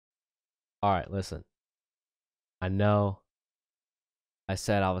All right, listen. I know I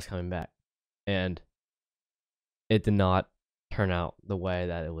said I was coming back, and it did not turn out the way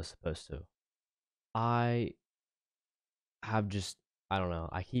that it was supposed to. I have just, I don't know.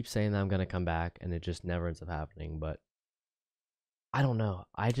 I keep saying that I'm going to come back, and it just never ends up happening. But I don't know.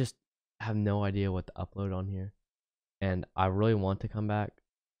 I just have no idea what to upload on here. And I really want to come back,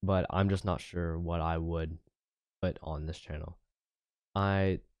 but I'm just not sure what I would put on this channel.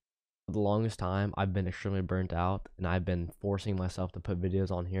 For the longest time, I've been extremely burnt out, and I've been forcing myself to put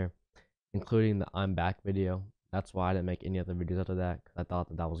videos on here, including the I'm back video. That's why I didn't make any other videos after that, because I thought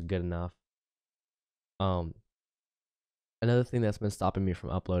that that was good enough. Um, Another thing that's been stopping me from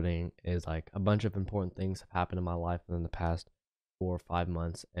uploading is like a bunch of important things have happened in my life in the past 4 or 5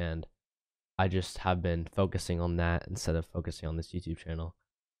 months, and I just have been focusing on that instead of focusing on this YouTube channel.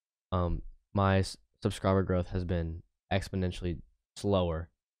 My subscriber growth has been exponentially slower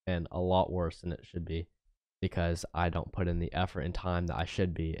and a lot worse than it should be because I don't put in the effort and time that I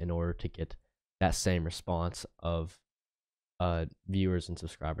should be in order to get that same response of viewers and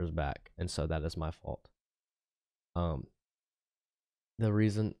subscribers back, and so that is my fault. Um, another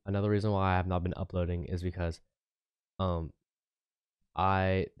reason why I have not been uploading is because um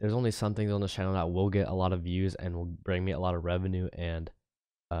there's only some things on the channel that will get a lot of views and will bring me a lot of revenue and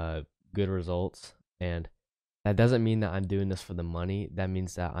uh good results, and that doesn't mean that I'm doing this for the money. That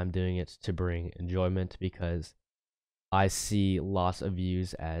means that I'm doing it to bring enjoyment because I see lots of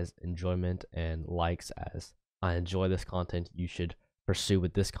views as enjoyment and likes as I enjoy this content. You should pursue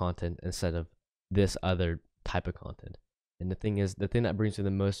with this content instead of this other type of content. And the thing is, the thing that brings me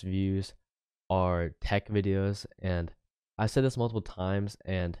the most views are tech videos. And I said this multiple times,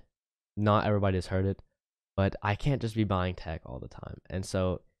 and not everybody has heard it, but I can't just be buying tech all the time. And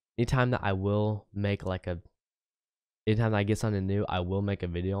so, anytime that I will make like a anytime I get something new, I will make a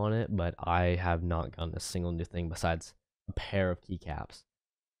video on it, but I have not gotten a single new thing besides a pair of keycaps.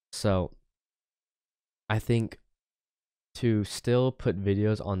 So I think to still put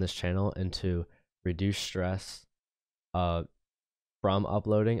videos on this channel and to reduce stress uh from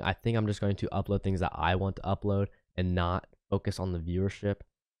uploading, I think I'm just going to upload things that I want to upload and not focus on the viewership.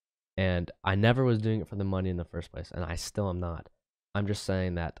 And I never was doing it for the money in the first place, and I still am not. I'm just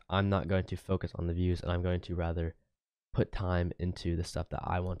saying that I'm not going to focus on the views, and I'm going to rather put time into the stuff that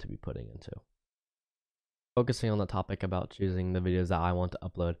I want to be putting into. Focusing on the topic about choosing the videos that I want to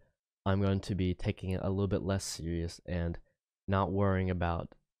upload, I'm going to be taking it a little bit less serious and not worrying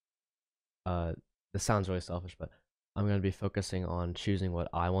about this sounds really selfish, but I'm going to be focusing on choosing what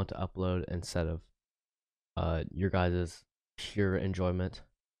I want to upload instead of your guys' pure enjoyment.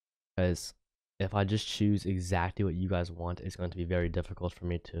 Because if I just choose exactly what you guys want, it's going to be very difficult for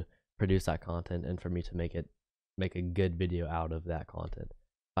me to produce that content and for me to make a good video out of that content.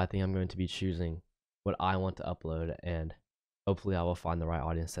 I think I'm going to be choosing what I want to upload, and hopefully I will find the right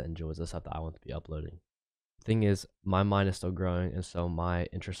audience that enjoys the stuff that I want to be uploading. The thing is, my mind is still growing, and so my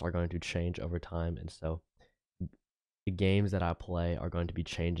interests are going to change over time, and so the games that I play are going to be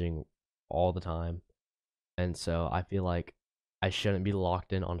changing all the time. And so I feel like I shouldn't be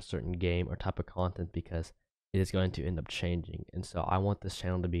locked in on a certain game or type of content because it is going to end up changing. And so I want this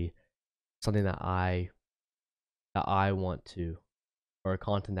channel to be something that I want to, or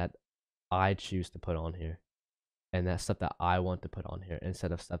content that I choose to put on here, and that stuff that I want to put on here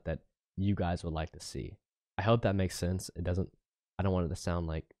instead of stuff that you guys would like to see. I hope that makes sense. I don't want it to sound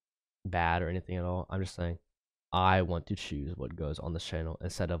like bad or anything at all. I'm just saying I want to choose what goes on this channel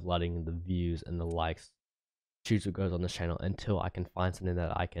instead of letting the views and the likes choose what goes on this channel until I can find something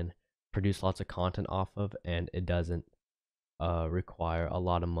that I can produce lots of content off of and it doesn't require a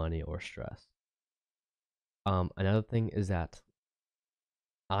lot of money or stress. Another thing is that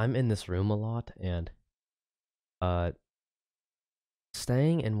I'm in this room a lot, and uh,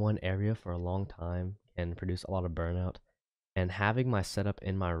 staying in one area for a long time can produce a lot of burnout. And having my setup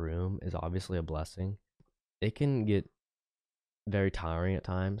in my room is obviously a blessing. It can get very tiring at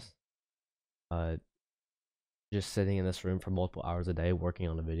times. Uh, just sitting in this room for multiple hours a day working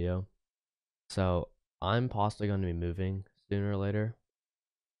on a video. So I'm possibly going to be moving sooner or later,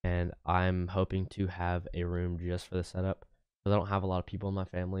 and I'm hoping to have a room just for the setup because I don't have a lot of people in my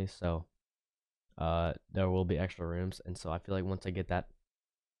family, so there will be extra rooms. And so I feel like once I get that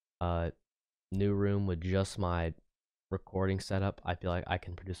new room with just my recording setup, I feel like I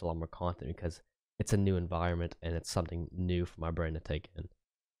can produce a lot more content because it's a new environment and it's something new for my brain to take in.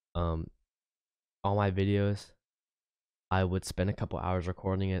 All my videos, I would spend a couple hours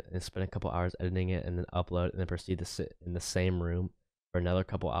recording it and spend a couple hours editing it and then upload and then proceed to sit in the same room for another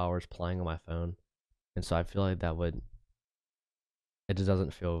couple hours playing on my phone. And so I feel like that would it just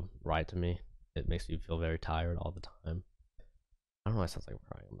doesn't feel right to me. It makes me feel very tired all the time. I don't know why it sounds like I'm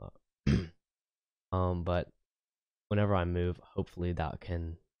crying. I'm not. But whenever I move, hopefully that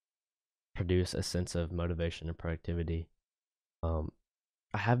can produce a sense of motivation and productivity. Um,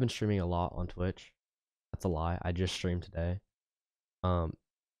 I have been streaming a lot on Twitch. That's a lie. I just streamed today. Um,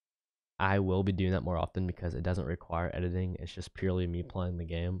 I will be doing that more often because it doesn't require editing. It's just purely me playing the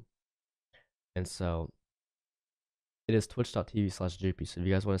game. And so it is twitch.tv/JP. So if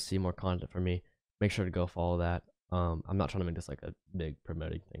you guys want to see more content from me, make sure to go follow that. I'm not trying to make this like a big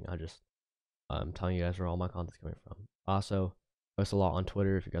promoting thing. I'm telling you guys where all my content's coming from. Also, post a lot on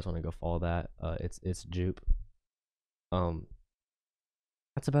Twitter if you guys want to go follow that. It's Jupe. Um,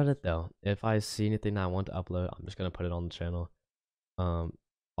 that's about it though. If I see anything that I want to upload, I'm just gonna put it on the channel. Um,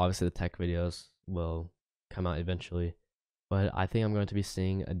 Obviously the tech videos will come out eventually, but I think I'm going to be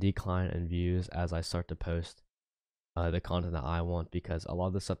seeing a decline in views as I start to post the content that I want, because a lot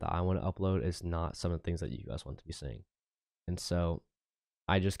of the stuff that I want to upload is not some of the things that you guys want to be seeing. And so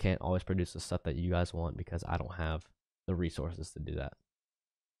I just can't always produce the stuff that you guys want because I don't have the resources to do that.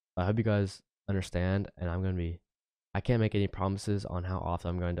 I hope you guys understand, and I can't make any promises on how often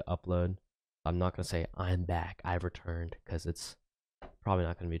I'm going to upload. I'm not going to say I'm back, I've returned, because it's probably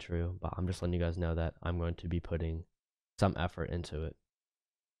not going to be true, but I'm just letting you guys know that I'm going to be putting some effort into it.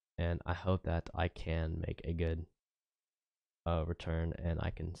 And I hope that I can make a good return and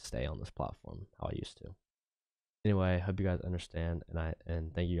I can stay on this platform how I used to. Anyway, I hope you guys understand,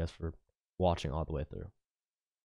 and thank you guys for watching all the way through.